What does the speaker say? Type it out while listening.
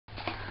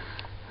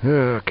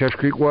Cache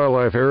Creek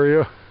Wildlife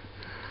Area.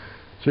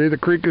 See, the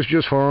creek is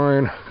just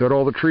fine. Got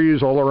all the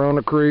trees all around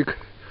the creek.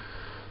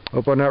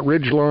 Up on that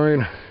ridge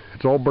line,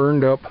 it's all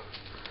burned up.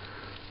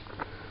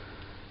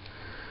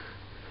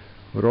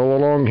 But all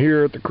along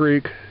here at the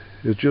creek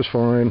is just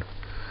fine.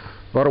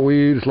 A lot of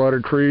weeds, a lot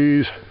of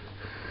trees.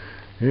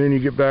 And you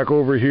get back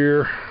over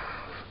here,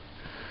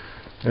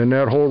 and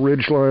that whole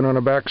ridge line on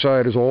the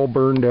backside is all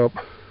burned up.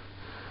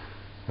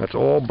 That's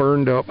all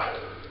burned up.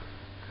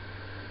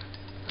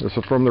 This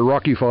is from the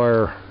Rocky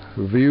Fire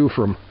view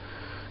from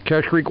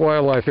Cache Creek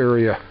Wildlife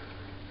Area.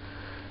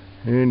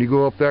 And you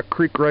go up that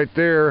creek right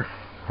there,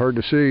 hard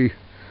to see.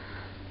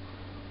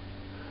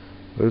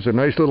 There's a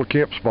nice little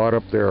camp spot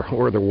up there,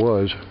 or there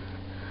was.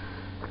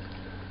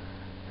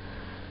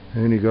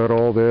 And you got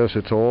all this,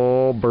 it's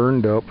all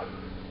burned up.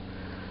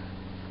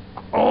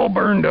 All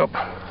burned up.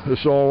 This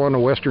is all on the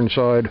western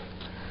side.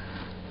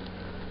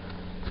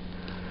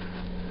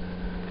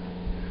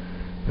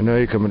 And now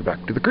you're coming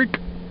back to the creek,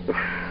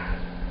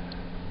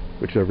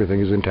 which everything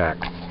is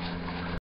intact.